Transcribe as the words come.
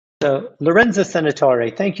So, Lorenzo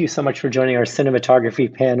Senatore, thank you so much for joining our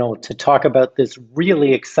cinematography panel to talk about this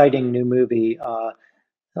really exciting new movie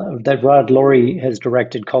that Rod Laurie has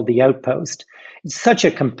directed called The Outpost. It's such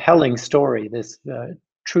a compelling story, this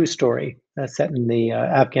true story set in the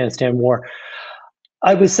Afghanistan war.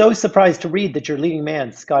 I was so surprised to read that your leading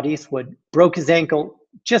man, Scott Eastwood, broke his ankle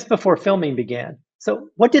just before filming began. So,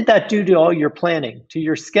 what did that do to all your planning, to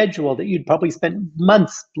your schedule that you'd probably spent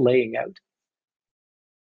months laying out?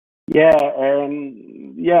 Yeah,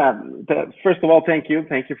 first of all, thank you.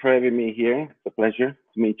 Thank you for having me here. It's a pleasure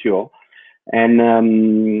to meet you all.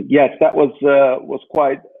 And yes, that was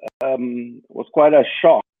quite a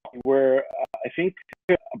shock. We're I think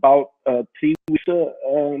about 3 weeks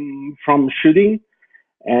from shooting,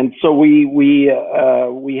 and so we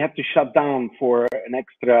had to shut down for an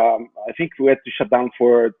extra. I think we had to shut down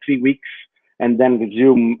for 3 weeks and then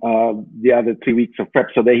resume the other 3 weeks of prep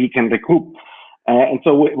so that he can recoup. And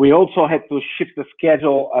so we also had to shift the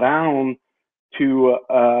schedule around to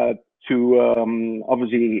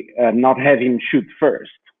obviously not have him shoot first,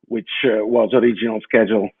 which was original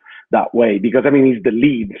schedule that way. Because I mean he's the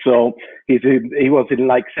lead, so he was in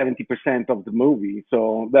like 70% of the movie.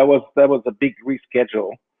 So that was a big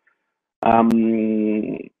reschedule.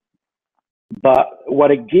 But what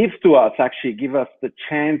it gives to us actually give us the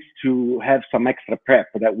chance to have some extra prep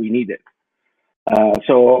that we needed.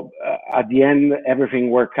 So at the end, everything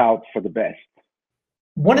worked out for the best.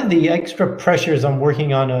 One of the extra pressures on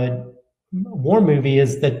working on a war movie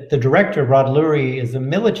is that the director, Rod Laurie, is a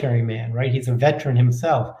military man, right? He's a veteran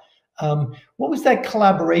himself. What was that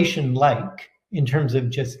collaboration like in terms of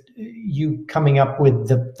just you coming up with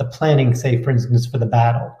the planning, say, for instance, for the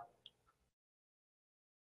battle?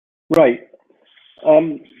 Right.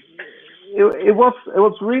 It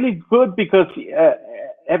was really good because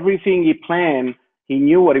everything he planned, he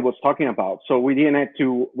knew what he was talking about. So we had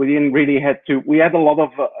a lot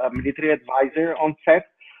of military advisor on set,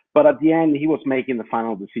 but at the end he was making the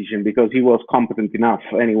final decision because he was competent enough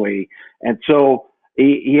anyway. And so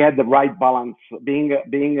he had the right balance, being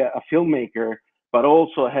a filmmaker, but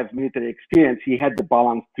also have military experience. He had the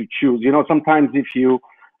balance to choose. You know, sometimes if you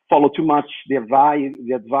follow too much the advice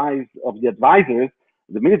of the advisors,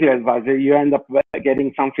 the military advisor, you end up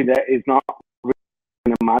getting something that is not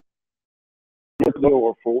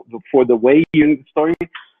or for the way you in the story,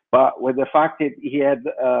 but with the fact that he had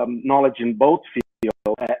knowledge in both fields,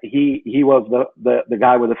 he was the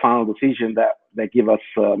guy with the final decision that give us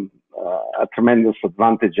a tremendous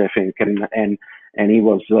advantage, I think, and he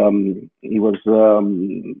was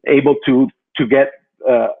able to get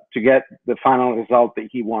the final result that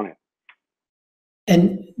he wanted.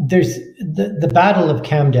 And there's the Battle of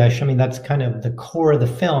Kamdesh. I mean, that's kind of the core of the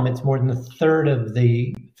film. It's more than a third of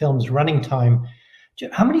the film's running time.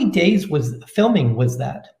 How many days filming was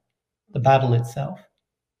that, the battle itself?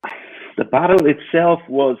 The battle itself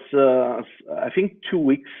was, I think, 2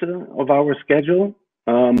 weeks of our schedule,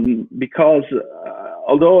 because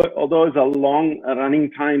although it's a long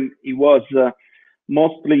running time, it was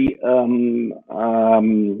mostly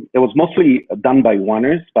done by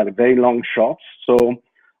runners, by very long shots. So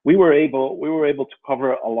we were able to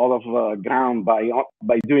cover a lot of ground by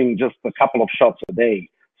doing just a couple of shots a day.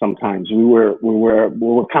 Sometimes we were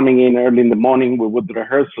coming in early in the morning. We would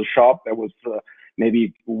rehearse a shot that was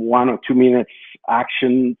maybe 1 or 2 minutes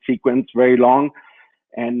action sequence, very long,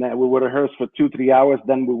 and we would rehearse for 2-3 hours.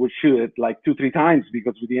 Then we would shoot it like 2-3 times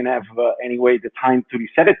because we didn't have anyway the time to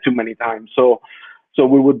reset it too many times. So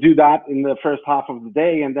we would do that in the first half of the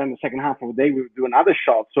day, and then the second half of the day we would do another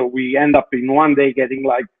shot. So we end up in one day getting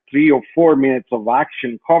like 3 or 4 minutes of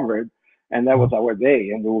action covered, and that was our day,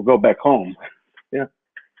 and we would go back home. Yeah.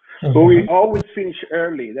 Mm-hmm. But we always finish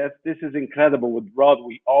early. This is incredible with Rod.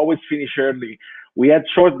 We always finish early. We had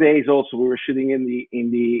short days also. We were shooting in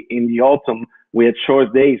the autumn. We had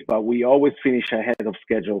short days, but we always finish ahead of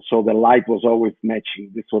schedule. So the light was always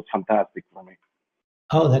matching. This was fantastic for me.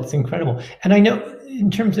 Oh, that's incredible. And I know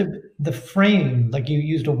in terms of the frame, like you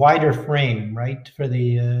used a wider frame, right, for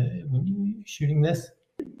the when you were shooting this?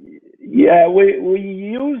 Yeah, we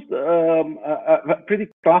used a pretty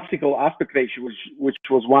classical aspect ratio, which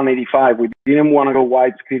was 185. We didn't want to go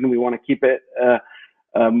widescreen. We want to keep it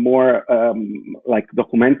more like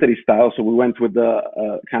documentary style. So we went with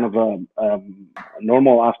the kind of a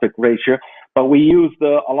normal aspect ratio. But we used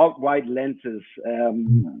a lot of wide lenses.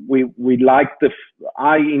 We like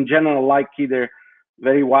I in general like either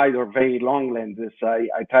very wide or very long lenses.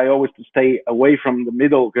 I try always to stay away from the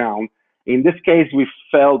middle ground. In this case, we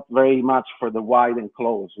felt very much for the wide and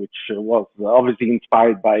close, which was obviously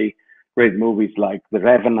inspired by great movies like The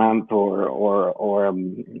Revenant or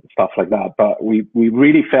stuff like that. But we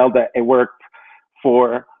really felt that it worked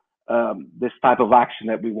for this type of action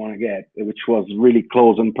that we want to get, which was really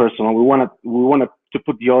close and personal. We wanted to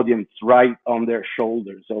put the audience right on their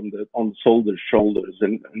shoulders, on soldiers' shoulders,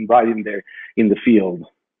 and right in the field.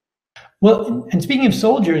 Well, and speaking of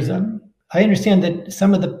soldiers, I understand that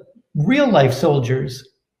some of the real life soldiers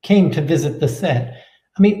came to visit the set.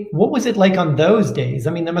 I mean, what was it like on those days?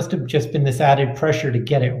 I mean, there must have just been this added pressure to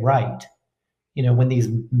get it right, you know, when these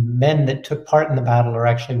men that took part in the battle are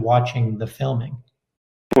actually watching the filming.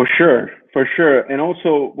 For sure, and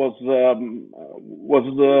also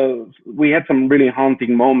we had some really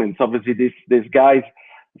haunting moments. Obviously, these guys,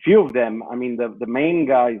 a few of them. I mean, the main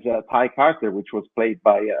guys, Ty Carter, which was played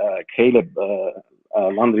by Caleb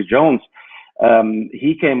Landry Jones.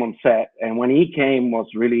 He came on set, and when he came,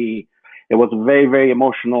 it was a very, very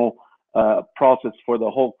emotional process for the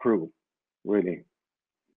whole crew, really.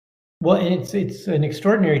 Well, and it's an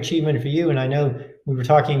extraordinary achievement for you. And I know we were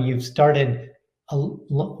talking, you've started a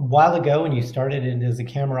while ago, and you started it as a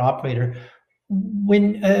camera operator.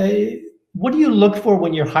 When what do you look for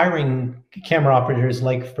when you're hiring camera operators,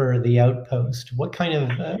 like for The Outpost? What kind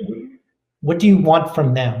of what do you want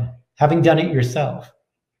from them, having done it yourself?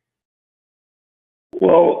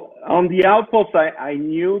 Well, on The Outpost, I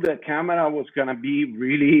knew the camera was going to be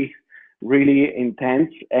really, really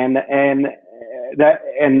intense, and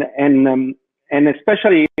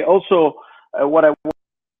especially also what I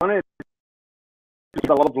wanted.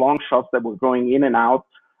 A lot of long shots that were going in and out.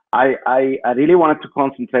 I really wanted to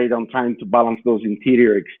concentrate on trying to balance those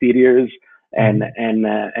interior exteriors and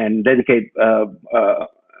dedicate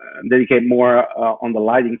more on the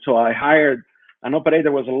lighting. So I hired an operator.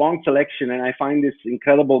 It was a long selection, and I find this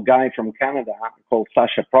incredible guy from Canada called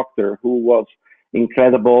Sasha Proctor, who was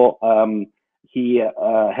incredible. He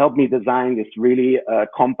helped me design this really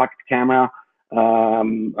compact camera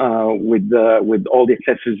with all the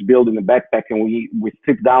accessories built in the backpack, and we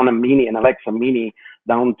stripped down an Alexa Mini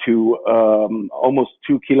down to almost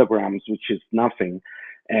 2 kilograms, which is nothing.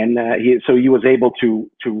 And he was able to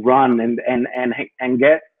run and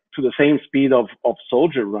get to the same speed of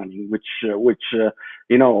soldier running, which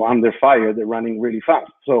you know, under fire they're running really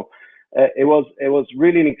fast. So it was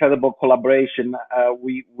really an incredible collaboration.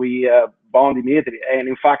 We bond immediately, and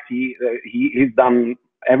in fact he's done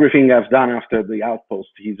everything I've done after The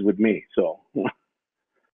Outpost. He's with me. So.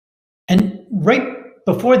 And right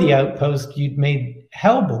before The Outpost, you'd made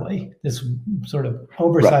Hellboy, this sort of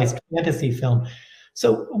oversized fantasy film.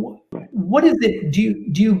 So what is it?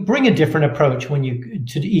 Do you bring a different approach when you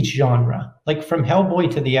to each genre, like from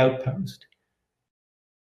Hellboy to The Outpost?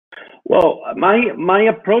 Well, my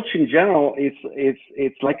approach in general is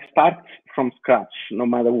it's like start from scratch, no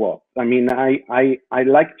matter what. I mean, I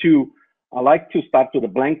like to start with a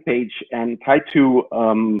blank page and try to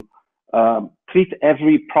treat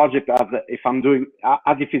every project as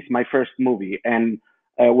if it's my first movie, and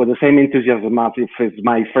with the same enthusiasm as if it's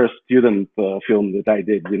my first student film that I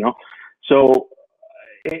did, you know. So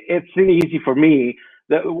it's really easy for me.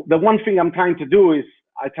 The one thing I'm trying to do is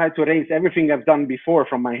I try to erase everything I've done before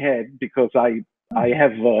from my head, because I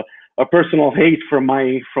have a personal hate from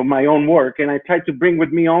my own work, and I try to bring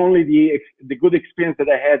with me only the good experience that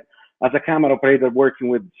I had as a camera operator working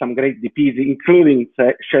with some great DPs, including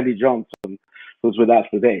Shelley Johnson, who's with us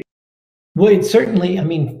today. Well, it's certainly, I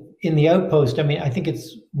mean, in The Outpost, I mean, I think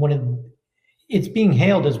it's being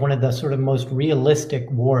hailed as one of the sort of most realistic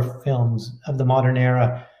war films of the modern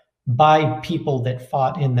era by people that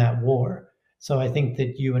fought in that war. So I think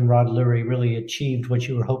that you and Rod Lurie really achieved what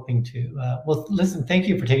you were hoping to. Well, listen, thank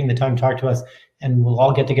you for taking the time to talk to us, and we'll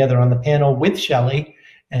all get together on the panel with Shelley.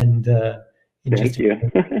 And thank you.